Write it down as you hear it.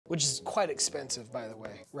which is quite expensive, by the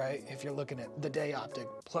way, right? If you're looking at the day optic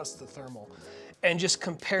plus the thermal, and just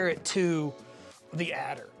compare it to the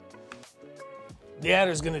adder. The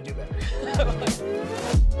adder's gonna do better.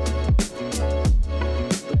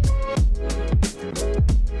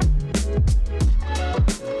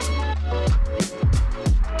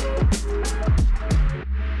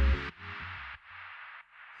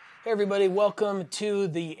 Hey everybody, welcome to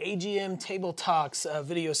the AGM Table Talks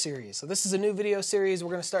video series. So this is a new video series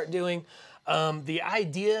we're going to start doing. The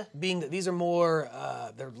idea being that these are more,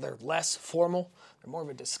 they're less formal, they're more of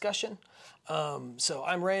a discussion. So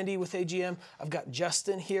I'm Randy with AGM. I've got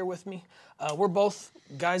Justin here with me. We're both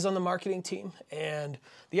guys on the marketing team, and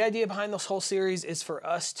the idea behind this whole series is for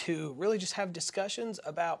us to really just have discussions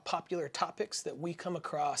about popular topics that we come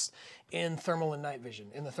across in thermal and night vision,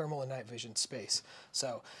 in the thermal and night vision space.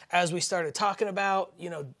 So as we started talking about,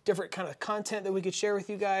 different kind of content that we could share with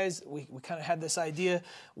you guys, we kind of had this idea.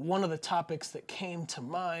 One of the topics that came to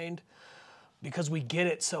mind, because we get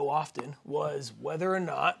it so often, was whether or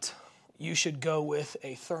not you should go with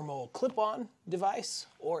a thermal clip-on device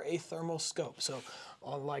or a thermal scope. So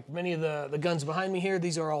unlike many of the guns behind me here,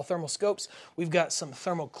 these are all thermal scopes. We've got some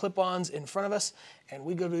thermal clip-ons in front of us, and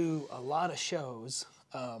we go to a lot of shows,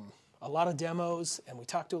 a lot of demos, and we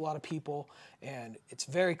talk to a lot of people, and it's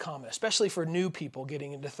very common, especially for new people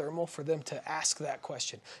getting into thermal, for them to ask that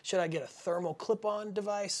question. Should I get a thermal clip-on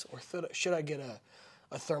device, or should I get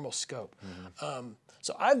a thermal scope? Mm-hmm.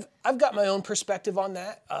 So I've got my own perspective on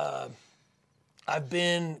that. I've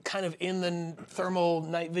been kind of in the thermal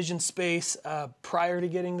night vision space prior to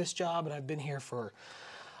getting this job, and I've been here for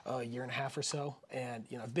a year and a half or so. And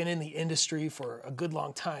I've been in the industry for a good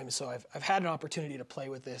long time, so I've had an opportunity to play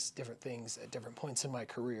with different things at different points in my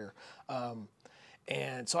career.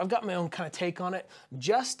 And so I've got my own kind of take on it.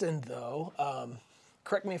 Justin, though,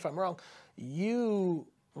 correct me if I'm wrong, you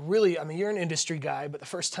really, you're an industry guy, but the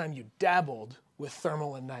first time you dabbled with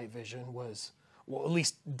thermal and night vision was, well, at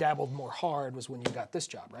least dabbled more hard, was when you got this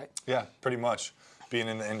job, right? Yeah, pretty much. Being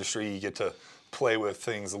in the industry, you get to play with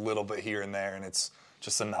things a little bit here and there, and it's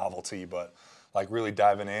just a novelty, but like really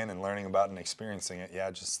diving in and learning about and experiencing it, yeah,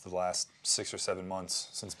 just the last 6 or 7 months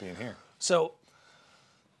since being here. So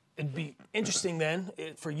it'd be interesting then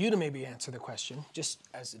for you to maybe answer the question, just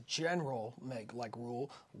as a general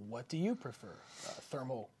rule, what do you prefer?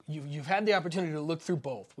 Thermal, you've had the opportunity to look through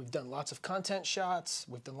both. We've done lots of content shots,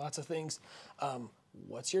 we've done lots of things.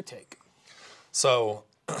 What's your take? So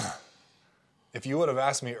if you would have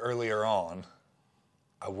asked me earlier on,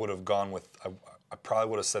 I would have gone with, I probably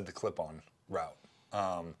would have said the clip-on route.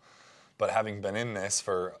 But having been in this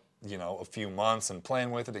for a few months and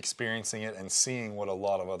playing with it, experiencing it, and seeing what a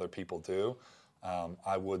lot of other people do,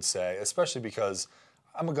 I would say, especially because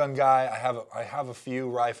I'm a gun guy, I have a few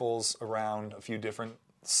rifles around, a few different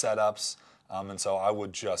setups, and so I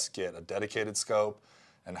would just get a dedicated scope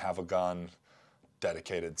and have a gun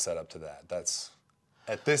dedicated set up to that.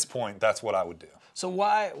 At this point, that's what I would do. So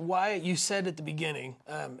why you said at the beginning,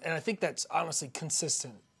 and I think that's honestly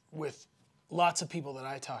consistent with lots of people that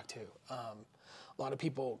I talk to. A lot of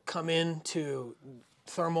people come into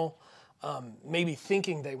thermal maybe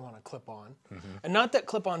thinking they want a clip-on. Mm-hmm. And not that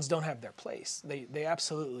clip-ons don't have their place. They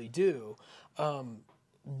absolutely do.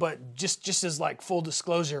 But just as like full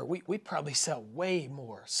disclosure, we probably sell way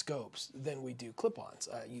more scopes than we do clip-ons.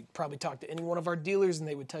 You probably talk to any one of our dealers and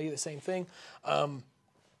they would tell you the same thing.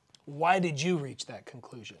 Why did you reach that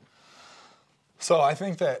conclusion? So I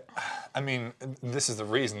think that, this is the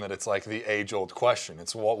reason that it's like the age-old question.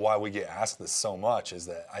 It's why we get asked this so much, is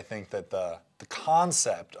that I think that the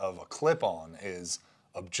concept of a clip-on is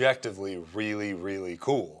objectively really, really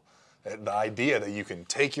cool. The idea that you can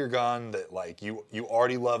take your gun, that like you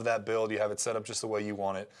already love that build, you have it set up just the way you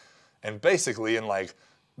want it, and basically in like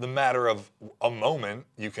the matter of a moment,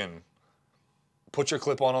 you can put your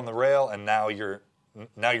clip-on on the rail, and now you're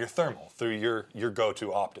thermal through your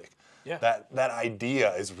go-to optic. Yeah. That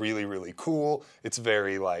idea is really, really cool. It's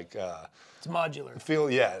very like it's modular.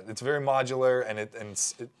 It's very modular, and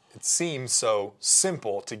it seems so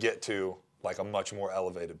simple to get to like a much more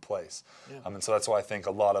elevated place. Yeah. And so that's why I think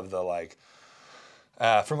a lot of the like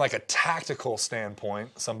from like a tactical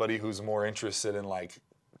standpoint, somebody who's more interested in like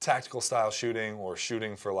tactical style shooting or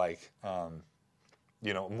shooting for like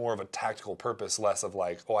more of a tactical purpose, less of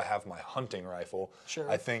like, oh, I have my hunting rifle. Sure.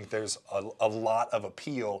 I think there's a lot of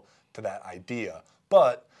appeal to that idea.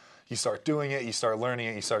 But you start doing it, you start learning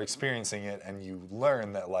it, you start experiencing it, and you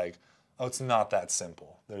learn that like, oh, it's not that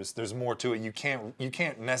simple. There's more to it. You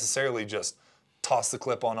can't necessarily just toss the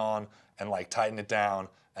clip-on and like tighten it down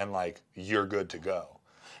and like you're good to go.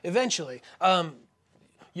 Eventually.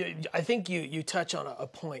 I think you touch on a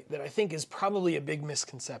point that I think is probably a big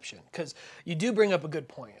misconception, because you do bring up a good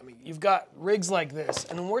point. I mean, you've got rigs like this,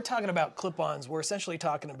 and when we're talking about clip-ons, we're essentially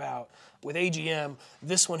talking about, with AGM,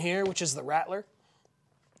 this one here, which is the Rattler,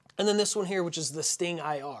 and then this one here, which is the Sting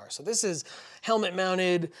IR. So this is helmet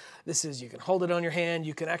mounted. This is, you can hold it on your hand.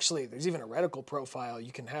 You can actually, there's even a reticle profile.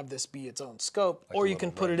 You can have this be its own scope, like, or you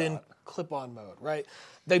can put it in clip-on mode, right?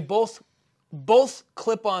 They both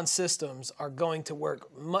clip-on systems are going to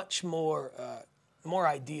work much more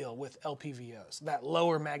ideal with LPVOs, that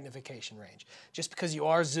lower magnification range, just because you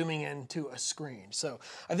are zooming into a screen. So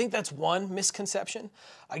I think that's one misconception.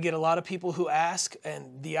 I get a lot of people who ask,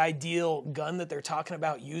 and the ideal gun that they're talking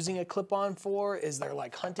about using a clip-on for is their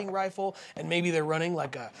like hunting rifle, and maybe they're running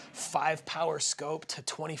like a 5 power scope to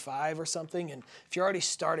 25 or something, and if you're already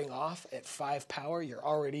starting off at 5 power, you're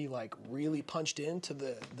already like really punched into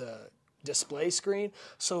the display screen,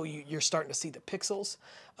 so you're starting to see the pixels,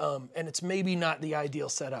 and it's maybe not the ideal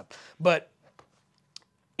setup. But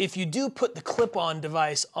if you do put the clip-on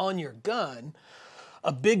device on your gun,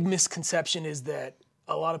 a big misconception is that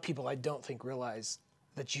a lot of people, I don't think, realize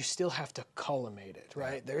that you still have to collimate it,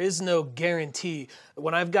 right? There is no guarantee.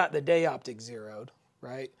 When I've got the day optic zeroed,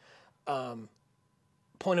 right,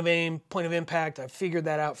 point of aim, point of impact, I've figured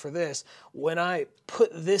that out for this. When I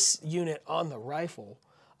put this unit on the rifle,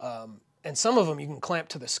 and some of them you can clamp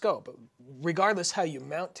to the scope, but regardless how you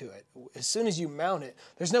mount to it, as soon as you mount it,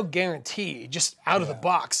 there's no guarantee just out of the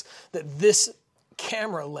box that this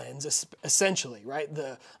camera lens, essentially, right,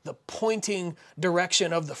 the pointing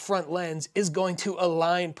direction of the front lens is going to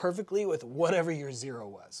align perfectly with whatever your zero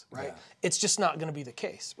was, right? Yeah. It's just not going to be the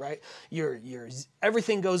case, right?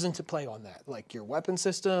 Everything goes into play on that, like your weapon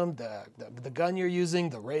system, the gun you're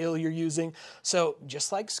using, the rail you're using. So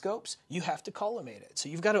just like scopes, you have to collimate it. So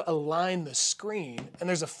you've got to align the screen, and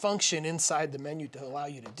there's a function inside the menu to allow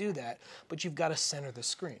you to do that, but you've got to center the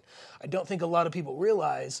screen. I don't think a lot of people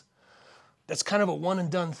realize that's kind of a one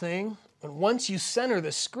and done thing. And once you center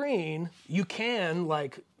the screen, you can,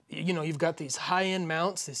 like, you know, you've got these high-end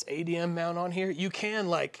mounts, this ADM mount on here. You can,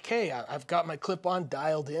 like, okay, I've got my clip-on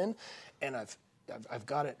dialed in, and I've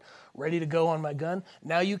got it ready to go on my gun.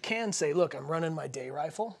 Now you can say, look, I'm running my day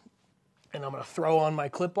rifle, and I'm going to throw on my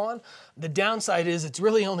clip-on. The downside is it's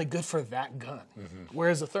really only good for that gun. Mm-hmm.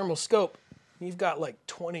 Whereas a thermal scope, you've got like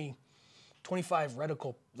 25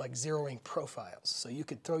 reticle, like, zeroing profiles. So you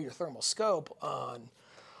could throw your thermal scope on,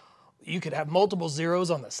 you could have multiple zeros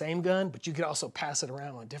on the same gun, but you could also pass it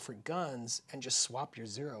around on different guns and just swap your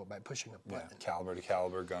zero by pushing a button. Yeah, caliber to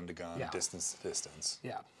caliber, gun to gun, distance to distance.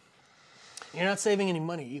 Yeah. You're not saving any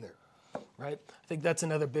money either, right? I think that's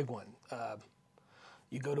another big one.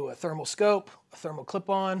 You go to a thermal scope, a thermal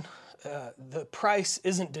clip-on, the price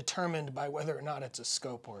isn't determined by whether or not it's a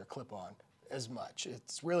scope or a clip-on as much.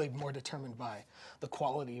 It's really more determined by the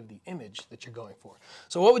quality of the image that you're going for.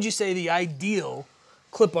 So what would you say the ideal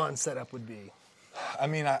clip-on setup would be? I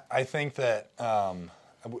mean, I think that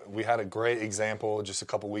we had a great example just a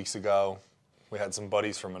couple weeks ago. We had some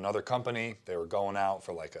buddies from another company. They were going out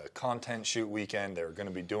for like a content shoot weekend. They were going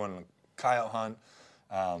to be doing a coyote hunt,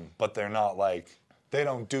 but they're not like, they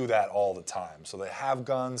don't do that all the time. So they have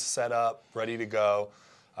guns set up, ready to go.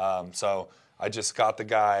 So I just got the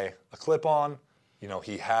guy a clip-on. You know,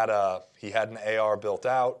 he had an AR built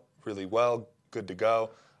out really well, good to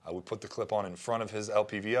go. I would put the clip-on in front of his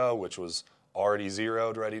LPVO, which was already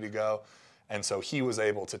zeroed, ready to go. And so he was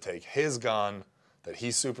able to take his gun that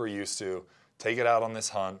he's super used to, take it out on this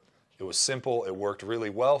hunt. It was simple. It worked really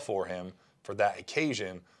well for him for that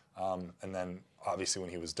occasion. And then obviously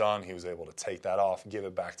when he was done, he was able to take that off, give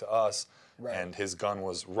it back to us, and his gun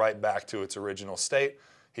was right back to its original state.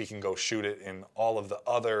 He can go shoot it in all the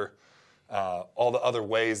other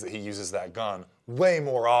ways that he uses that gun way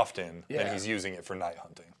more often than he's using it for night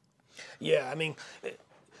hunting. Yeah, I mean,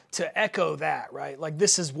 to echo that, right? Like,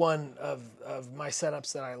 this is one of my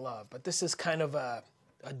setups that I love, but this is kind of a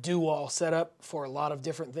do-all setup for a lot of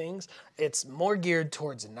different things. It's more geared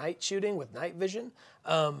towards night shooting with night vision.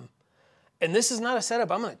 And this is not a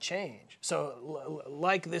setup I'm going to change. So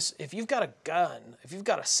like this, if you've got a gun, if you've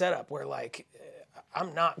got a setup where, like,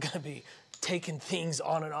 I'm not going to be taking things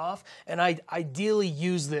on and off, and I ideally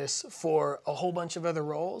use this for a whole bunch of other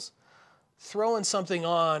roles, throwing something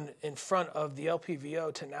on in front of the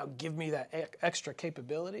LPVO to now give me that extra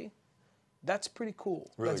capability, that's pretty cool.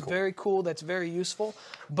 Really that's cool. Very cool. That's very useful.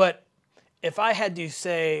 But if I had to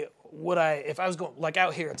say, if I was going, like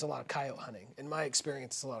out here, it's a lot of coyote hunting. In my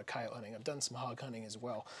experience, it's a lot of coyote hunting. I've done some hog hunting as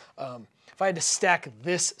well. If I had to stack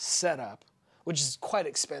this setup, which is quite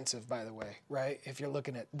expensive, by the way, right? If you're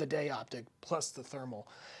looking at the day optic plus the thermal,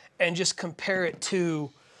 and just compare it to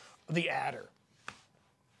the adder.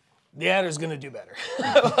 The adder's going to do better.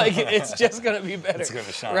 Like, it's just going to be better. It's going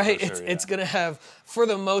to shine, right? for sure, It's going to have, for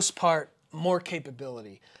the most part, more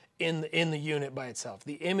capability in the unit by itself.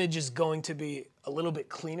 The image is going to be a little bit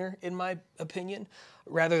cleaner, in my opinion,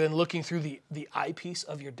 rather than looking through the eyepiece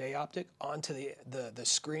of your day optic onto the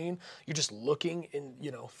screen. You're just looking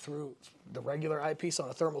through the regular eyepiece on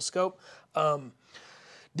a thermal scope.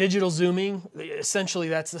 Digital zooming, essentially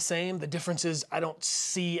that's the same. The difference is I don't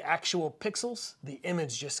see actual pixels. The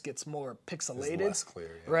image just gets more pixelated. It's less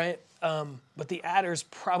clear, yeah. Right? But the adder's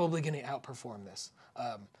probably going to outperform this,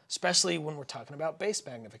 especially when we're talking about base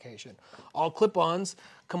magnification. All clip-ons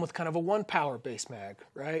come with kind of a 1-power base mag,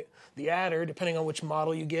 right? The adder, depending on which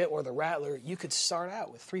model you get, or the Rattler, you could start out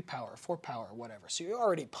with 3-power, 4-power, whatever. So you're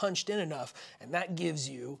already punched in enough, and that gives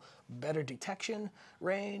you better detection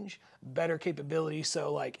range, better capability.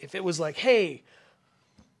 So like if it was like, hey,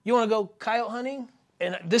 you want to go coyote hunting?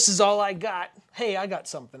 And this is all I got. Hey, I got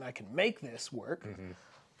something. I can make this work. Mm-hmm.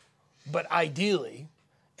 But ideally,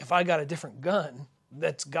 if I got a different gun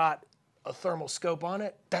that's got a thermal scope on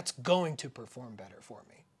it, that's going to perform better for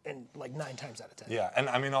me. And like 9 times out of 10. Yeah, and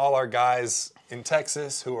I mean all our guys in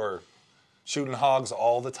Texas who are shooting hogs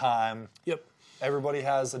all the time. Yep. Everybody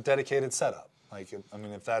has a dedicated setup. Like, I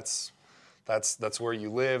mean, if that's where you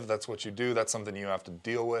live, that's what you do, that's something you have to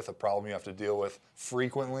deal with, a problem you have to deal with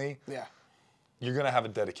frequently. Yeah. You're going to have a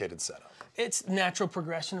dedicated setup. It's natural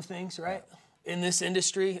progression of things, right? Yeah. In this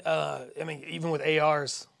industry, I mean, even with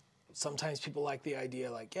ARs, sometimes people like the idea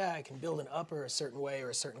like, yeah, I can build an upper a certain way or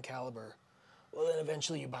a certain caliber. Well, then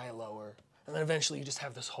eventually you buy a lower. And then eventually you just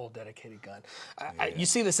have this whole dedicated gun. You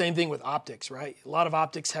see the same thing with optics, right? A lot of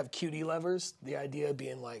optics have QD levers. The idea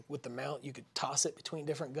being like with the mount, you could toss it between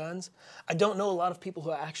different guns. I don't know a lot of people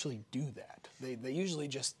who actually do that. They usually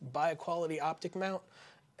just buy a quality optic mount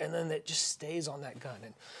and then it just stays on that gun.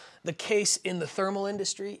 And the case in the thermal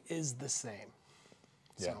industry is the same.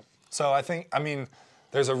 Yeah. So I mean,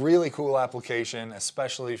 there's a really cool application,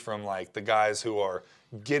 especially from like the guys who are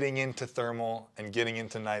getting into thermal and getting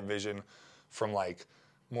into night vision, from like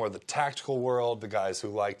more the tactical world, the guys who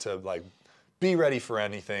like to like be ready for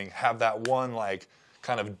anything, have that one like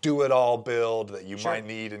kind of do it all build that you might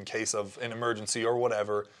need in case of an emergency or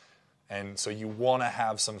whatever. And so you want to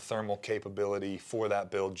have some thermal capability for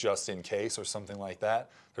that build just in case or something like that.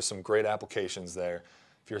 There's some great applications there.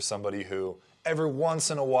 If you're somebody who every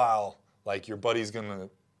once in a while, like your buddy's going to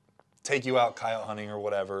take you out coyote hunting or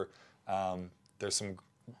whatever, there's some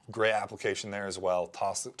great application there as well.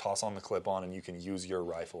 Toss on the clip-on and you can use your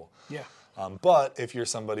rifle. Yeah. But if you're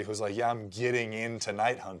somebody who's like, yeah, I'm getting into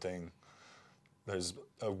night hunting, there's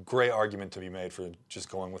a great argument to be made for just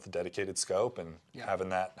going with a dedicated scope and having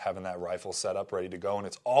that rifle set up ready to go. And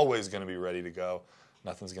it's always going to be ready to go.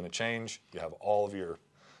 Nothing's going to change. You have all of your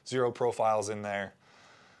zero profiles in there.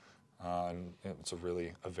 And it's a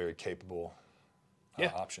very capable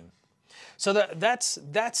option. So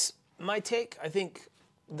that's my take. I think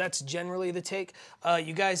that's generally the take.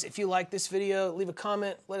 You guys, if you like this video, leave a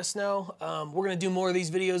comment, let us know. We're going to do more of these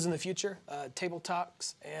videos in the future, table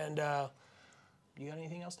talks, and you got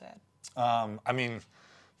anything else to add? I mean,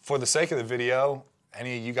 for the sake of the video,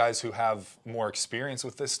 any of you guys who have more experience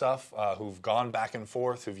with this stuff, who've gone back and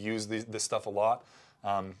forth, who've used this stuff a lot,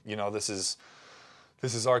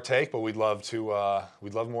 this is our take, but we'd love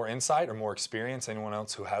more insight or more experience. Anyone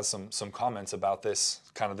else who has some comments about this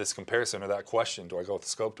comparison or that question, do I go with the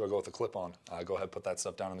scope, do I go with the clip-on? Go ahead, put that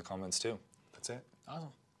stuff down in the comments too. That's it. Awesome.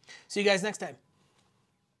 See you guys next time.